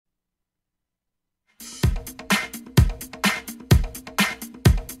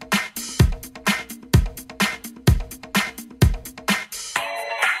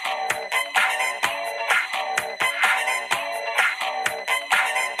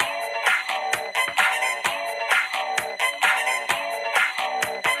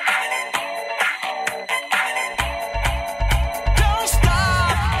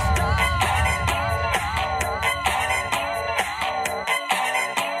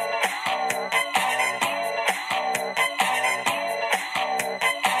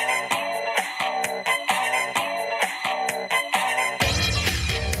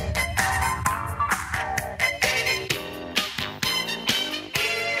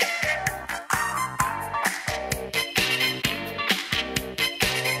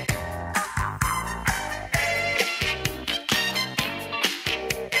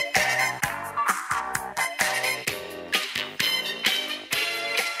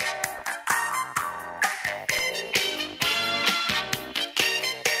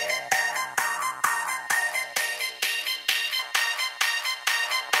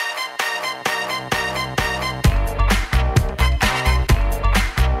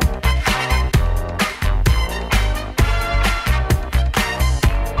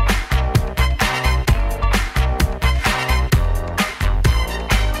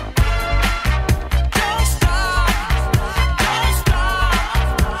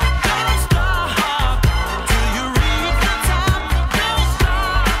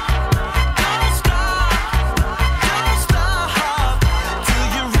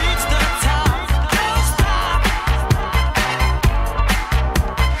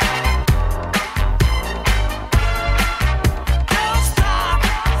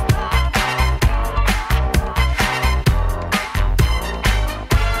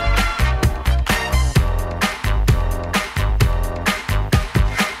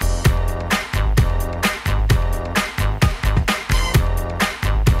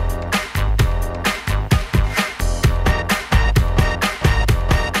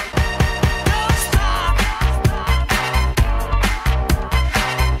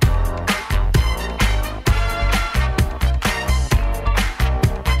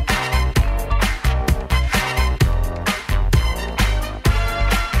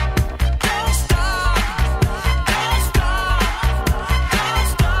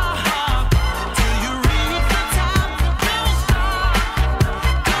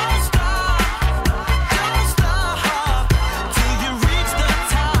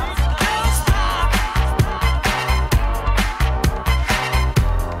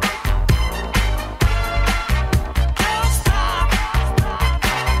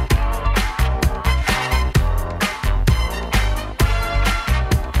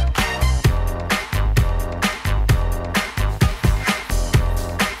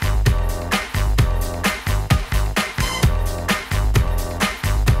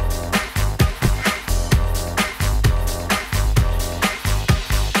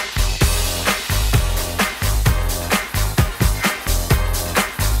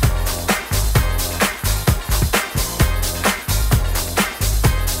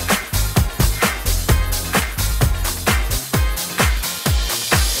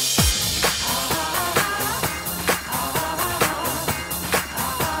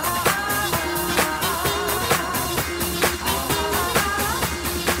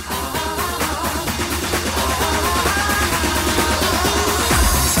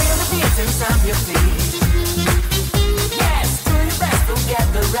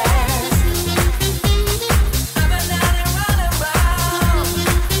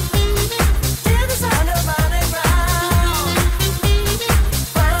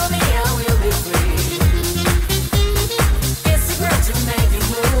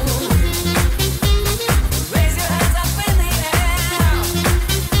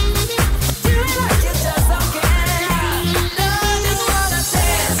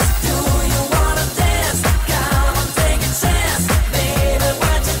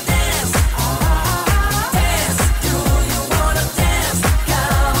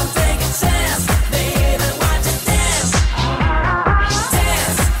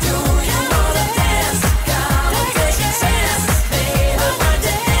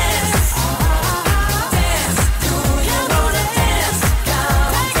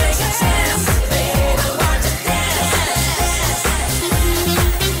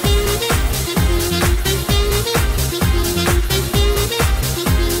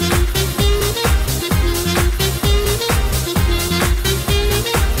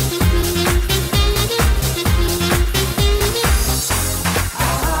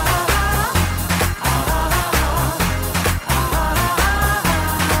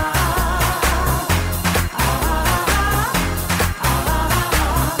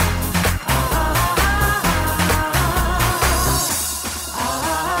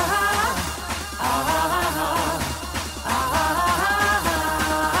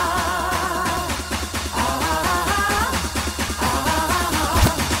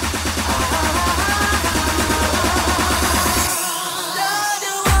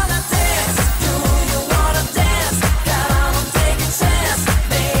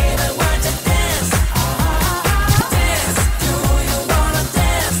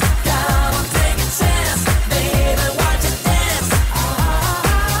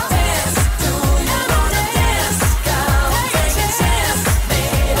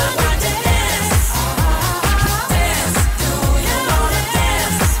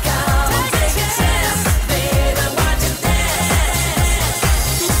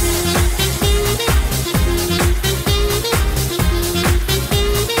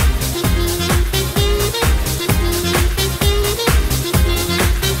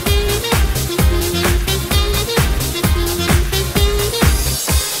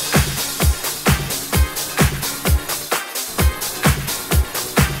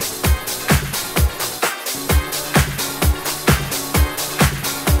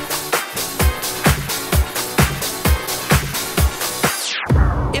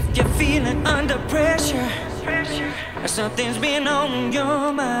been on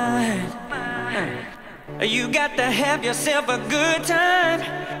your mind? You got to have yourself a good time.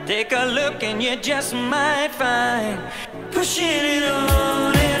 Take a look and you just might find. Pushing it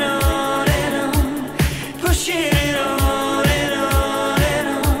on and on and on. Pushing it on and on and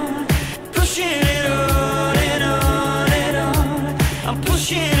on. Pushing it on and on and on. I'm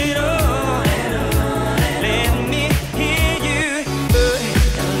pushing it on and on. Let me hear you.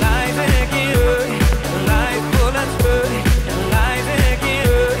 Life again. Life full of good. Life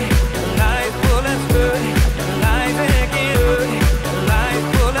again. Life full of good. Life again. Life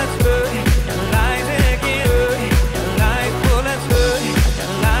full of good. Life again. Life full of good.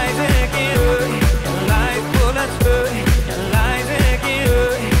 Life again. Life full of good. Life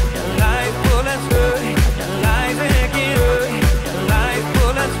again. Life full of good. Life again. Life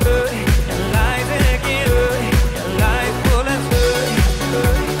full of good. Life again. Life full of good.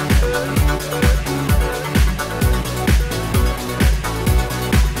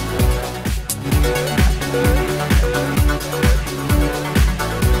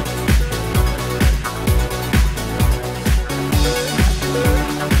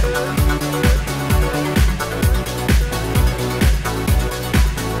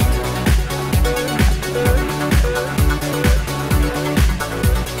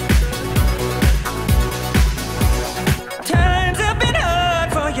 Times have been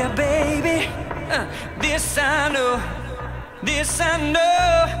hard for you, baby. This I know, this I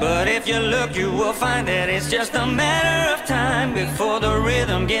know. But if you look, you will find that it's just a matter of time before the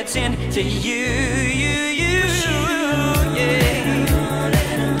rhythm gets into you, yeah.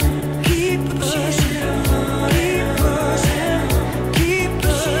 Keep pushing, keep pushing, keep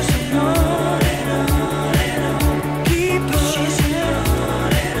pushing on and on and on. Keep pushing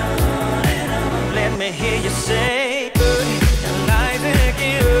on and on and on. Let me hear you say, life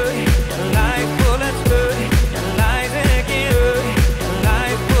again, life full of good, life again,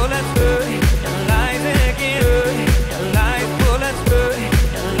 life full of good, life again, life full of good,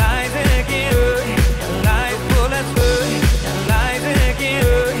 life again, life full of good, life again.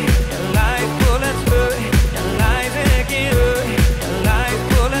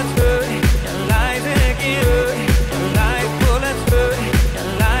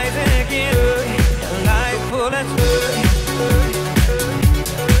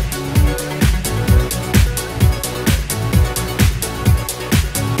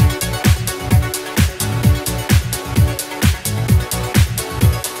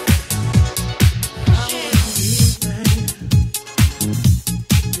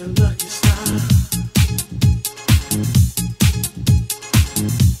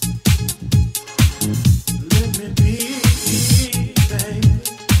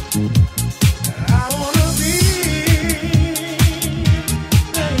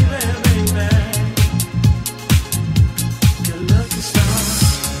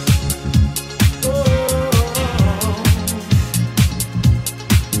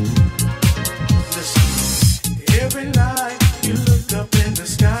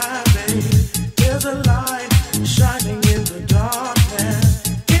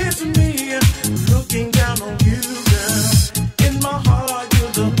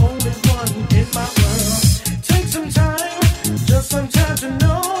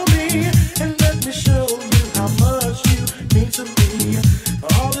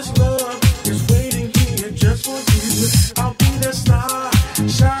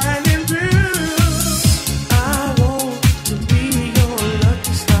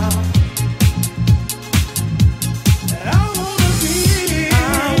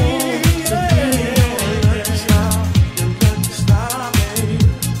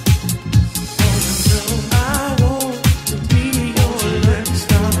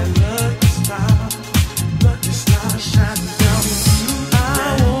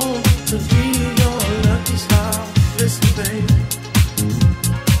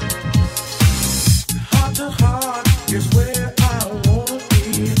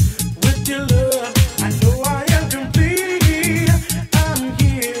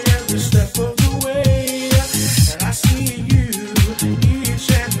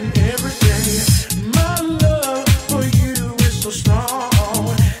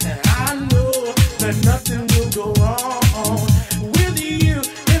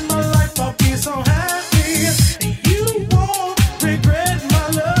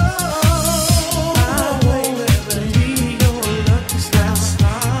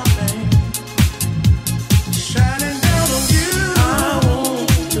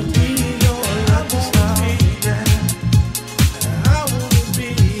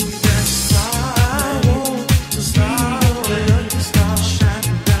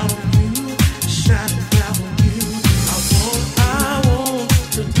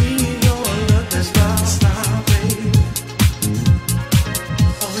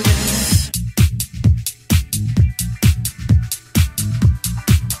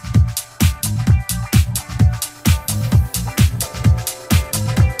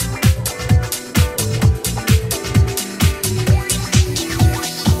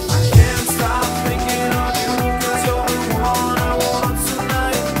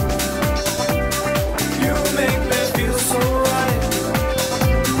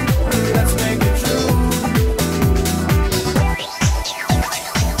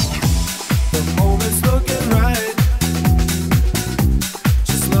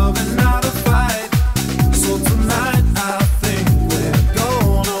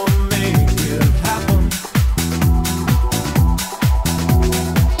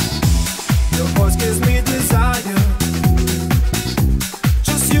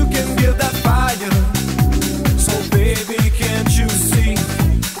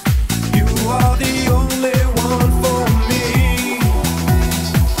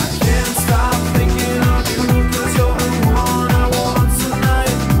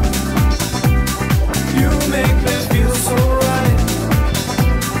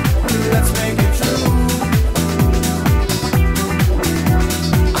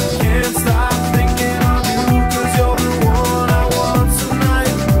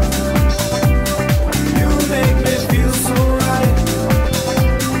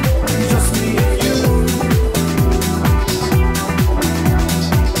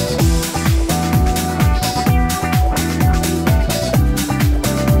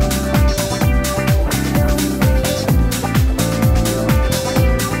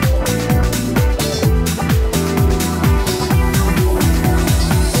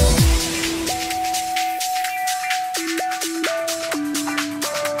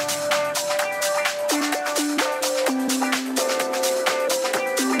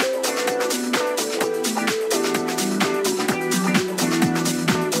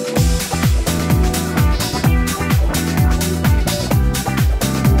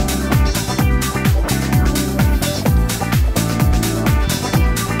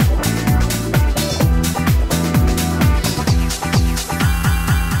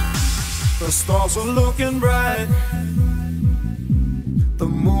 stars are looking bright. The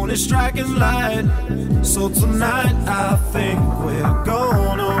moon is striking light. So tonight I think we're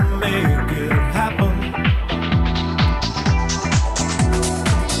gonna make it happen.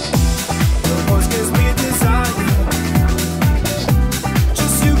 Your voice gives me desire.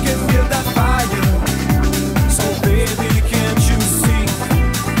 Just you can feel that fire. So baby, can't you see?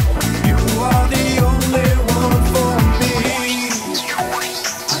 You are the only one for me.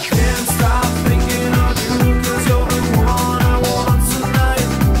 I can't stop thinking of you, 'cause you're the one I want tonight.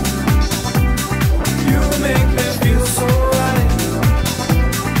 You make me feel so right.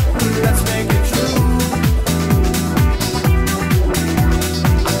 Let's make it true.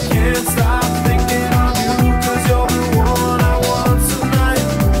 I can't stop thinking of you, 'cause you're the one I want tonight.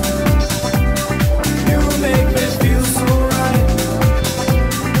 You make me feel so right.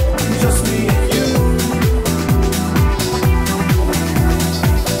 Just me and you.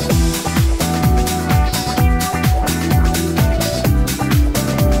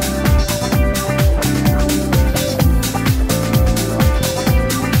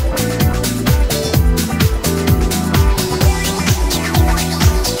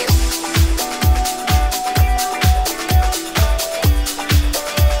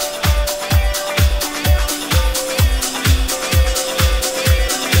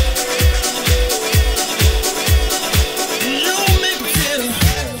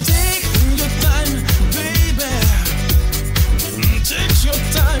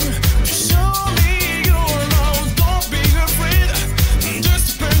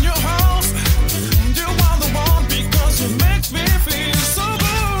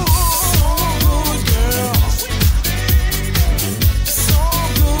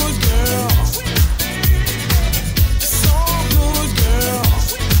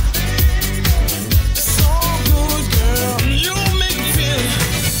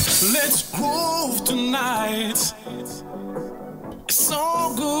 Let's groove tonight. It's so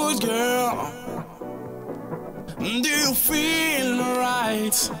good, girl. Do you feel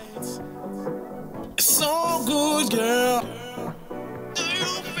right? It's so good, girl. Do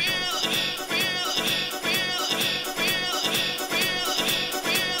you feel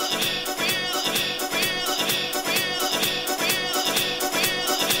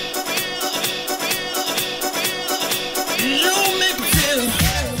You make me feel.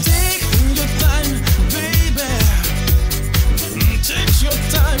 Take your time, baby. Take your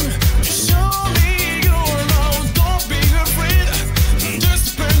time. Show me your love. Don't be afraid.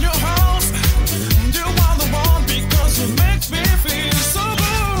 Just open your heart. You are the one, because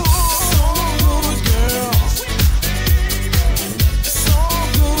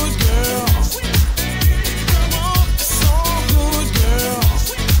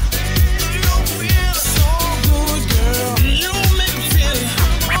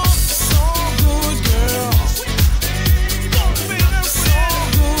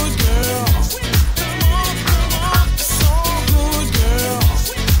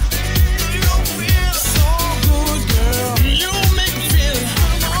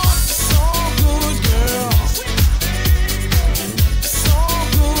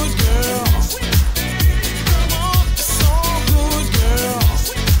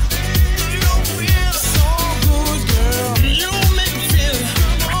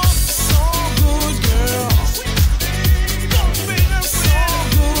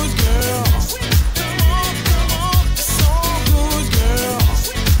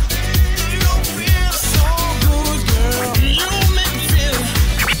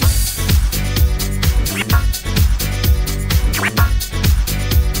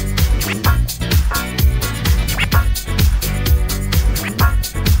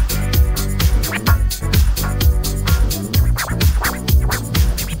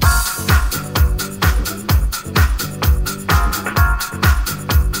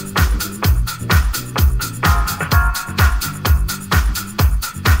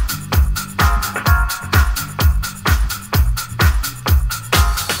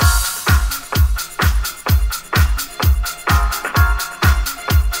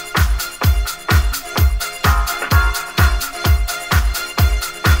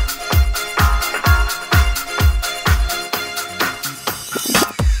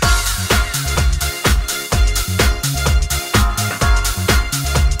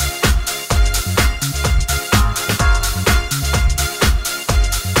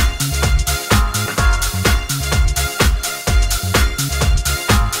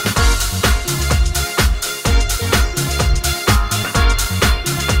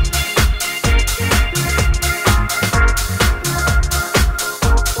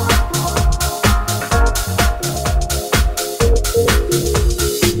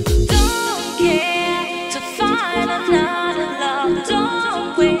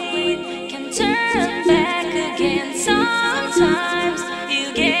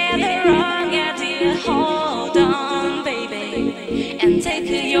wrong, yeah, dear. Hold on, baby, and take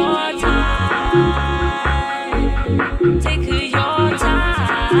your time. Take your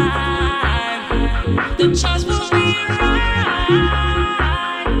time. The choice will be right,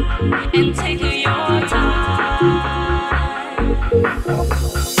 and take your time.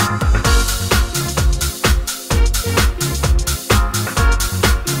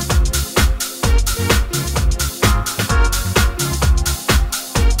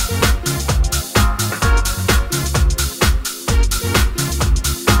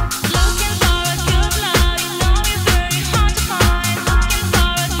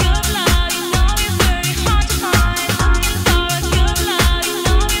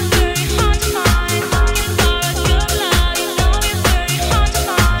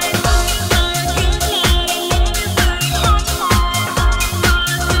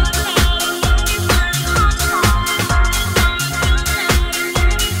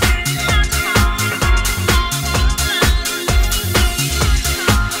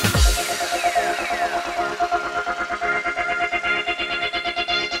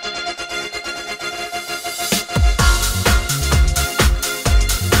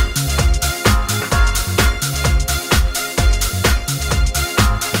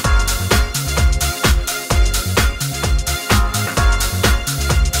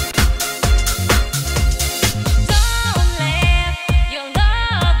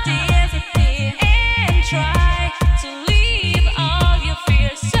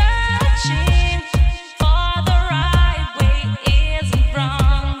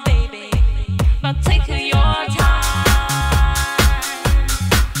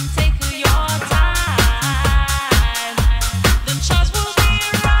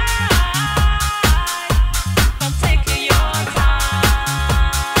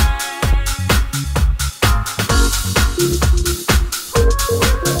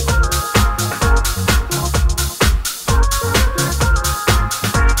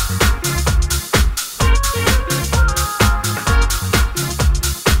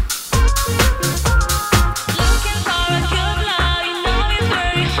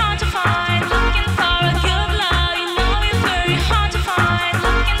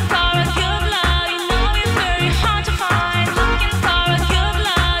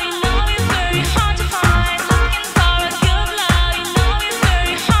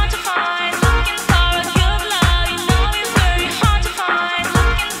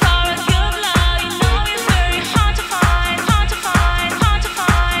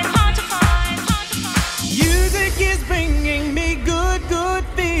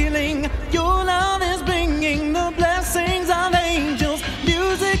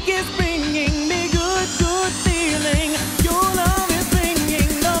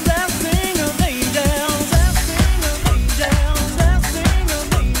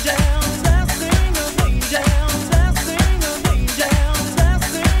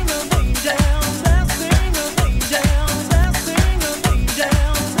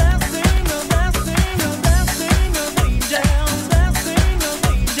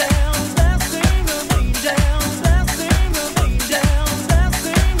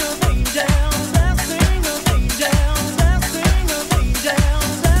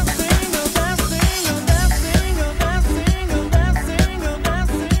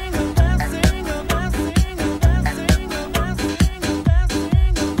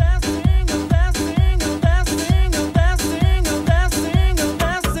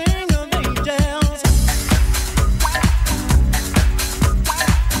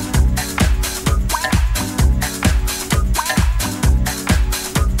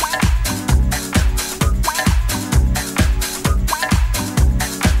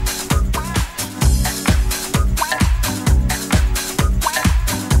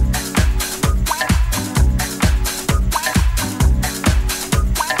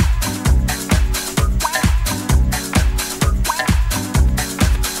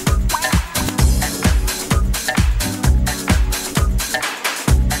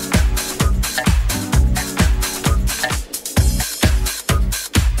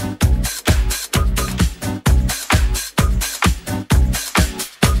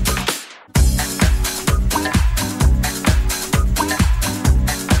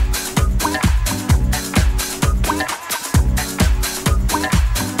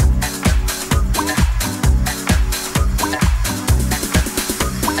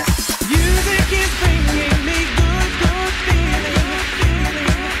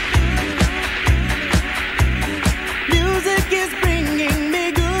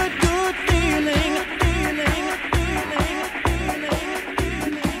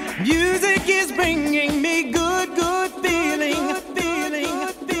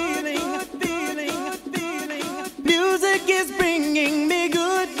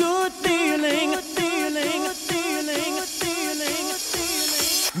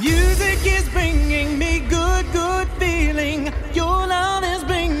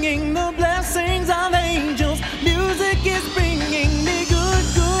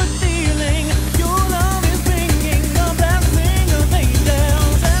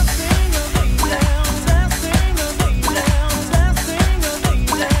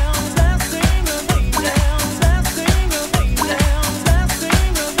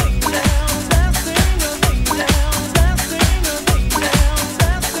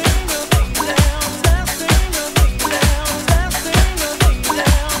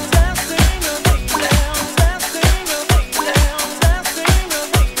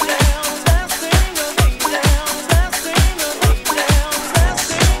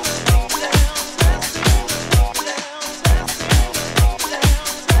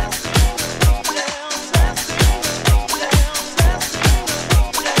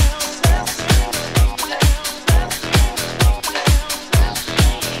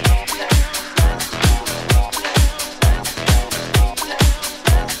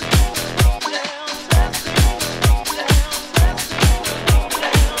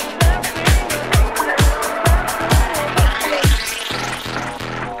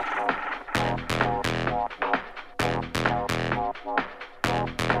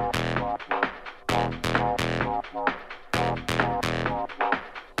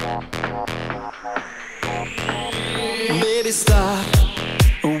 Baby, stop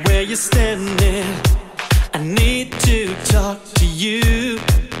where you're standing. I need to talk to you.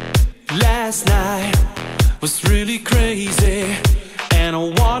 Last night was really crazy, and I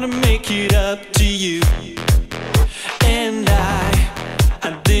wanna make it up to you. And I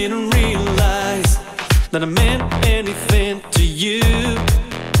didn't realize that I meant anything to you.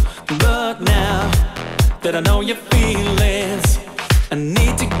 But now that I know your feelings, I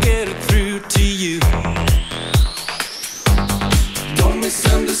need to get it through to you. Don't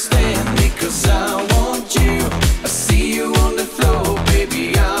misunderstand me, 'cause I want you. I see you on the floor,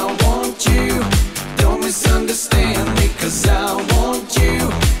 baby, I want you. Don't misunderstand me, 'cause I want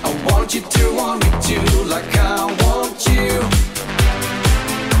you. I want you to want me too, like I want you.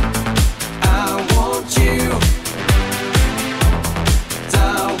 I want you.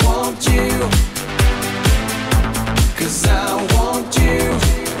 I want you. 'Cause I want you.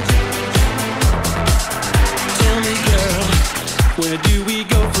 Tell me, girl, where do we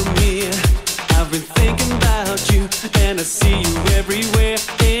go from here? I've been thinking about you, and I see you everywhere.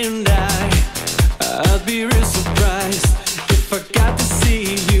 And I'd be real surprised if I got to see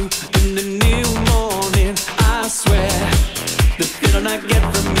you in the new morning. I swear, the feeling I get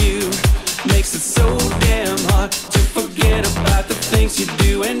from you makes it so damn hard to forget about the things you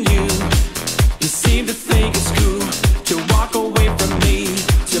do. And you seem to think it's cool to walk away from me,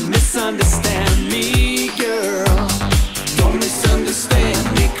 to misunderstand me, girl. Don't misunderstand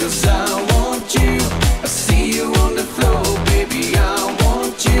me, 'cause I want you. I see you on the floor, baby, I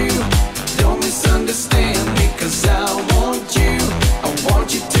want you. Don't misunderstand me, 'cause I want you. I want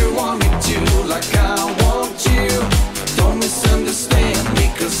you to want me too, like I want you. Don't misunderstand me,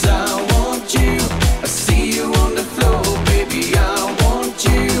 'cause I want you. I see you on the floor, baby, I want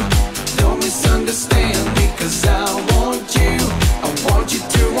you. Don't misunderstand me, 'cause I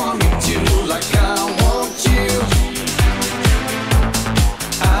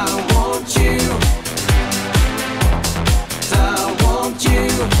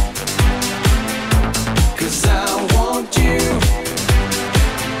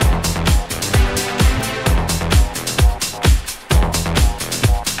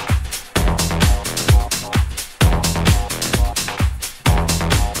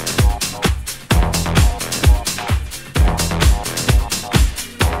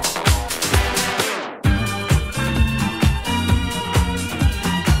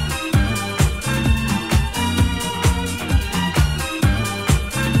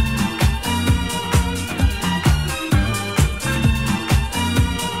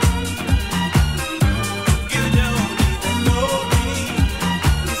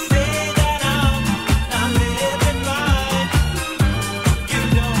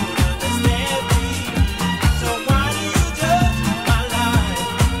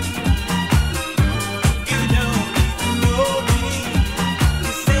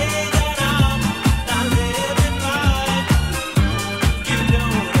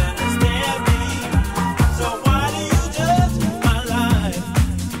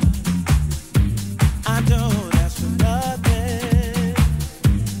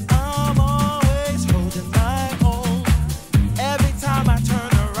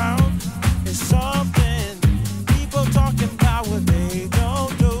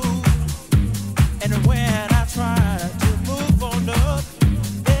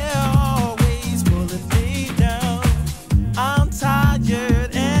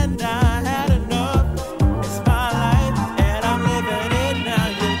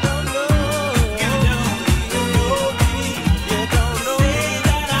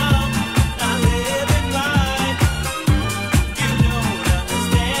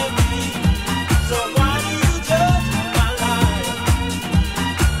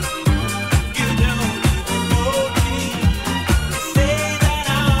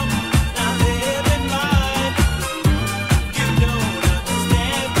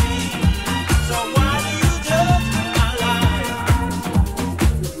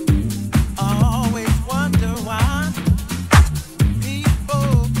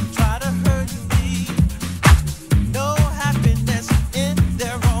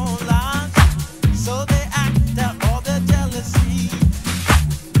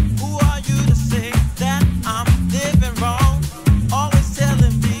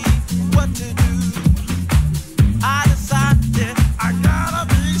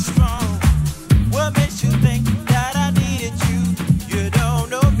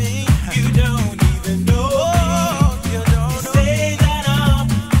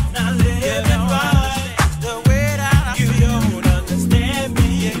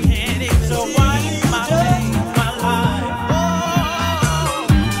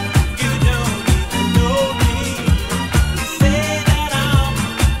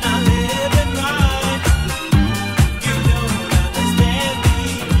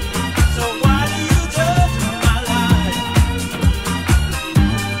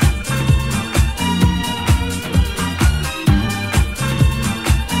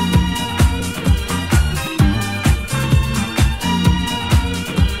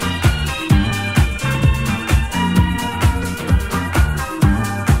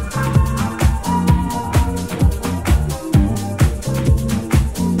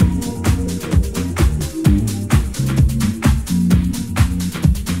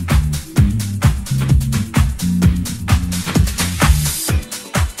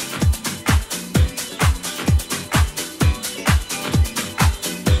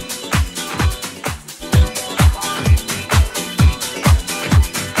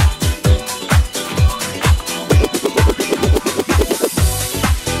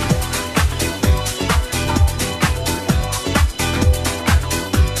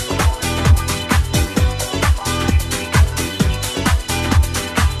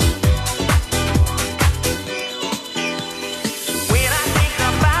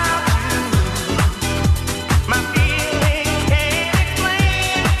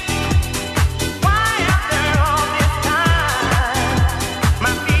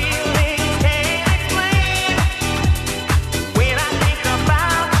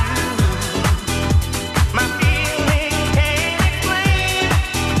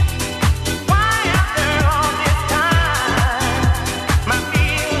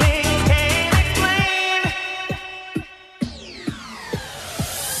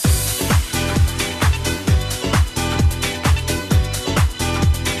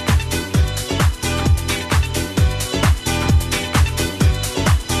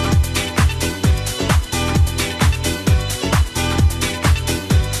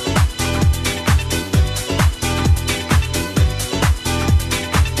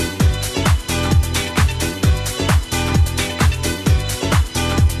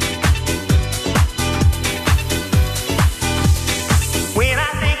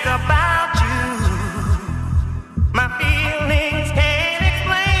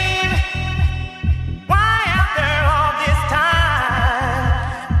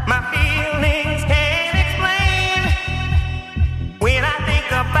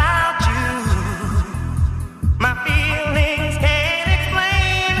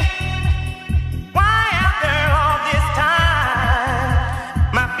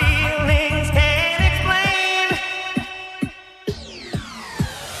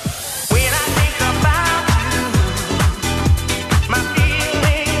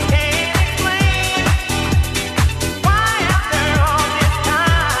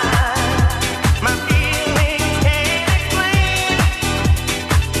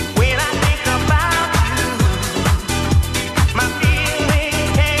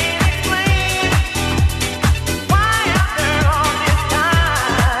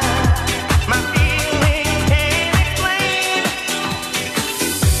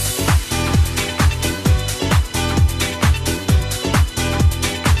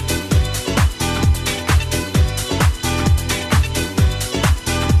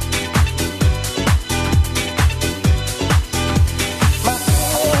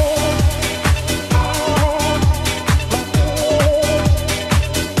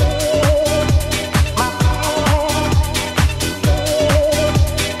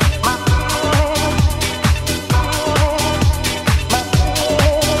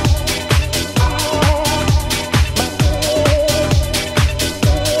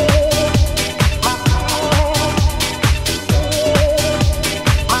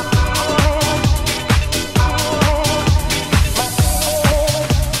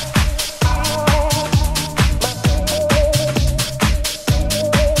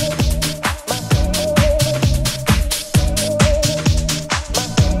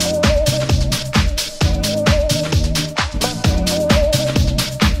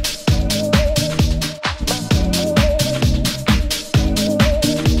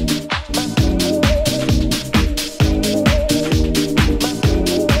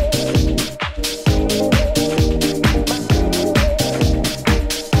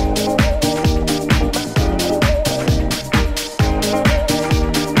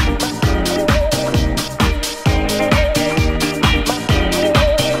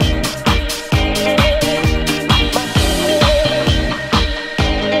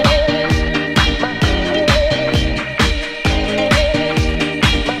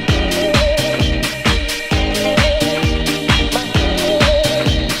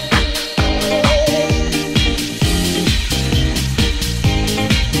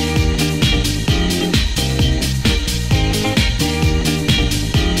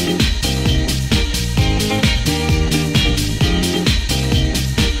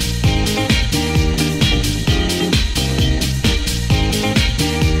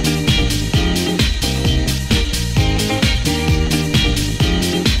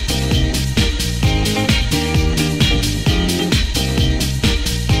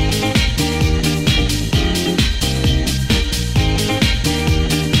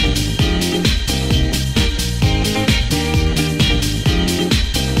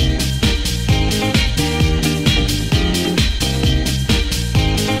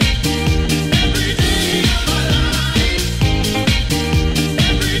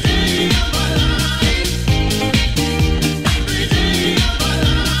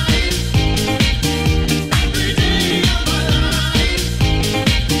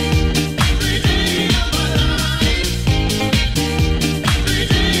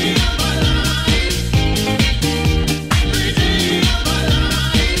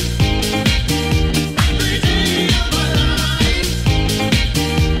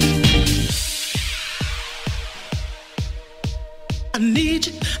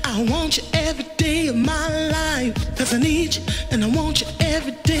 'cause I need you and I want you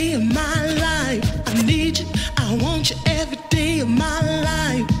every day of my life. I need you, I want you every day of my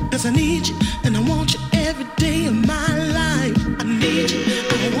life. 'Cause I need you and I want you every day of my life.